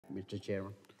Mr.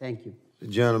 Chairman. Thank you. The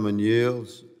gentleman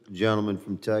yields. The gentleman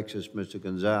from Texas, Mr.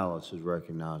 Gonzalez, is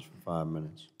recognized for 5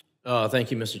 minutes.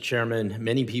 Thank you, Mr. Chairman.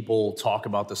 Many people talk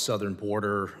about the southern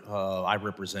border. I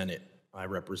represent it.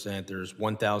 There's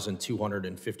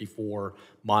 1,254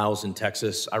 miles in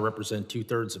Texas. I represent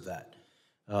 2/3 of that.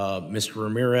 Mr.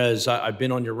 Ramirez, I've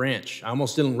been on your ranch. I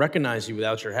almost didn't recognize you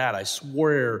without your hat. I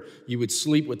swear you would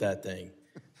sleep with that thing.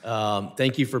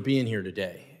 Thank you for being here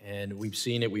today. And we've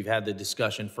seen it. We've had the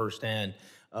discussion firsthand.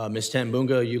 Ms.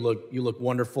 Tambunga, you look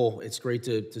wonderful. It's great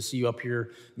to see you up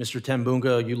here. Mr.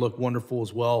 Tambunga, you look wonderful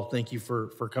as well. Thank you for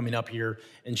coming up here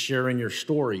and sharing your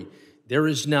story. There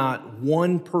is not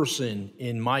one person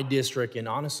in my district, and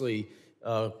honestly,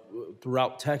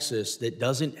 throughout Texas, that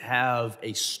doesn't have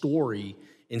a story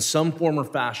in some form or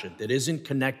fashion, that isn't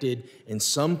connected in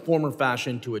some form or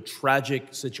fashion to a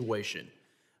tragic situation.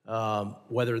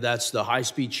 Whether that's the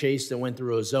high-speed chase that went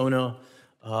through Ozona,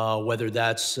 whether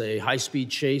that's a high-speed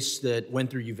chase that went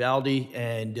through Uvalde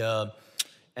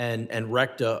and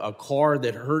wrecked a car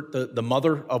that hurt the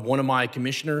mother of one of my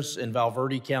commissioners in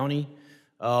Valverde County,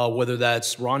 whether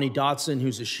that's Ronnie Dotson,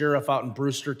 who's a sheriff out in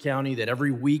Brewster County that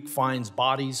every week finds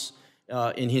bodies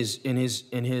in his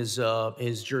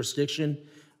jurisdiction,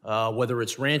 whether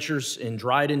it's ranchers in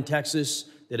Dryden, Texas,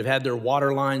 that have had their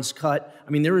water lines cut. I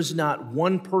mean, there is not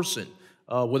one person,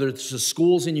 whether it's the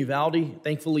schools in Uvalde,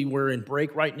 thankfully we're in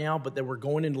break right now, but that we're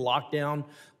going into lockdown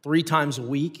 3 times a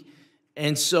week.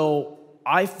 And so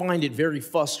I find it very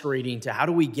frustrating to how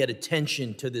do we get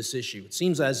attention to this issue? It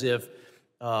seems as if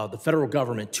the federal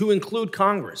government, to include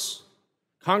Congress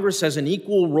has an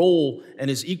equal role and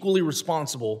is equally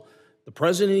responsible. The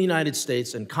President of the United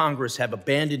States and Congress have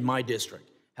abandoned my district,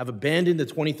 have abandoned the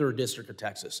 23rd District of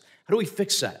Texas. How do we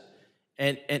fix that?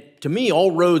 And to me,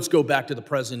 all roads go back to the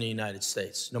President of the United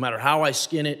States. No matter how I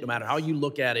skin it, no matter how you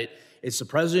look at it, it's the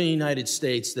President of the United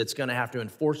States that's going to have to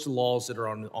enforce the laws that are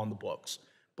on the books.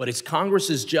 But it's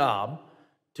Congress's job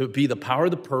to be the power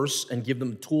of the purse and give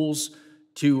them the tools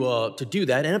to do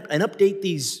that and update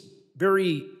these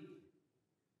very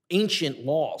ancient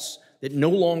laws that no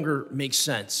longer make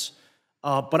sense.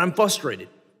 But I'm frustrated.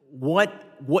 What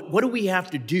do we have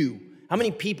to do? How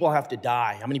many people have to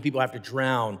die? How many people have to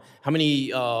drown? How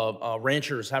many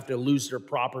ranchers have to lose their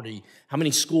property? How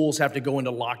many schools have to go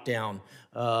into lockdown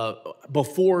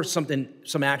before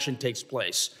some action takes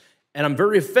place? And I'm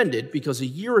very offended because a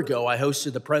year ago I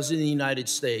hosted the President of the United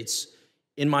States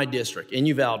in my district, in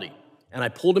Uvalde, and I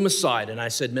pulled him aside and I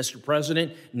said, Mr.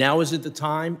 President, now isn't the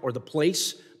time or the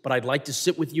place, but I'd like to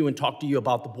sit with you and talk to you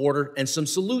about the border and some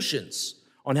solutions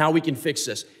on how we can fix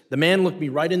this. The man looked me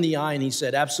right in the eye and he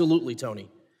said, absolutely, Tony.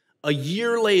 A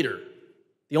year later,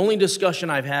 the only discussion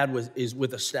I've had is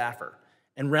with a staffer,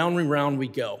 and round we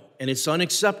go, and it's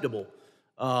unacceptable.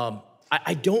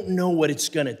 I don't know what it's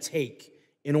going to take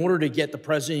in order to get the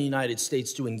President of the United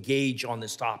States to engage on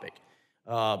this topic.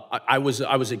 I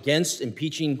was against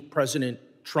impeaching President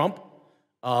Trump.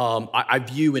 I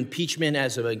view impeachment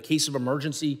as in case of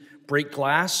emergency, break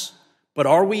glass. But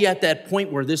are we at that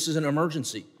point where this is an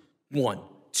emergency? 1.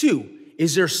 2,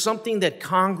 is there something that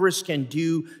Congress can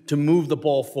do to move the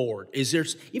ball forward? Is there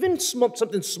even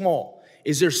something small?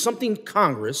 Is there something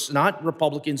Congress, not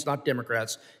Republicans, not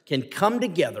Democrats, can come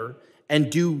together and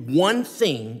do one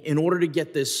thing in order to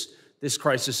get this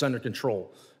crisis under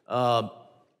control?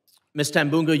 Ms.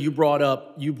 Tambunga, you brought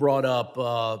up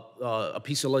a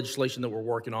piece of legislation that we're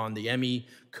working on, the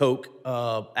Emmy-Koch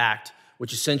Act,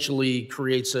 which essentially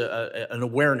creates an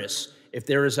awareness. If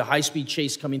there is a high-speed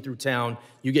chase coming through town,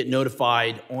 you get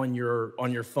notified on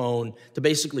your phone to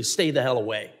basically stay the hell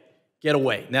away, get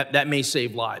away. That may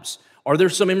save lives. Are there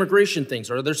some immigration things?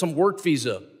 Are there some work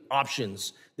visa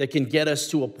options that can get us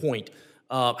to a point?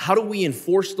 How do we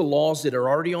enforce the laws that are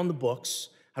already on the books?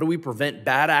 How do we prevent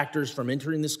bad actors from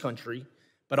entering this country?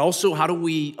 But also, how do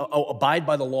we abide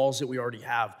by the laws that we already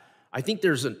have? I think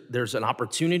there's an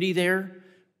opportunity there,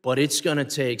 but it's going to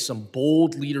take some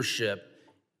bold leadership,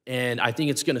 and I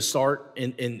think it's going to start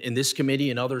in this committee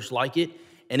and others like it.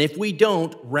 And if we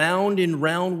don't, round and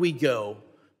round we go,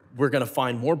 we're going to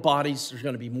find more bodies. There's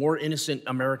going to be more innocent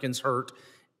Americans hurt,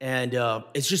 and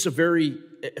it's just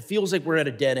it feels like we're at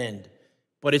a dead end.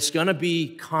 But it's going to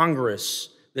be Congress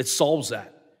that solves that.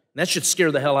 And that should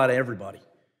scare the hell out of everybody.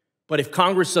 But if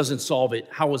Congress doesn't solve it,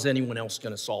 how is anyone else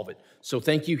going to solve it? So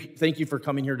thank you for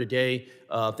coming here today.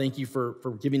 Thank you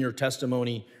for giving your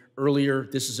testimony earlier.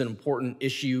 This is an important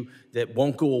issue that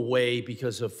won't go away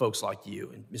because of folks like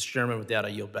you. And Mr. Chairman, with that, I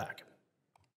yield back.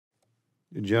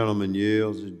 The gentleman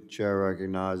yields. The chair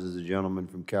recognizes the gentleman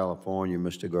from California,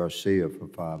 Mr. Garcia, for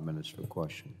 5 minutes for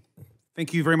question.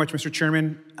 Thank you very much, Mr.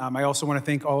 Chairman. I also want to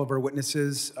thank all of our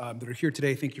witnesses that are here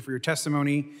today. Thank you for your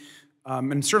testimony.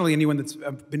 And certainly anyone that's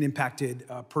been impacted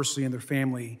personally and their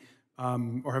family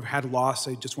or have had loss,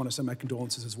 I just want to send my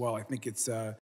condolences as well. I think it's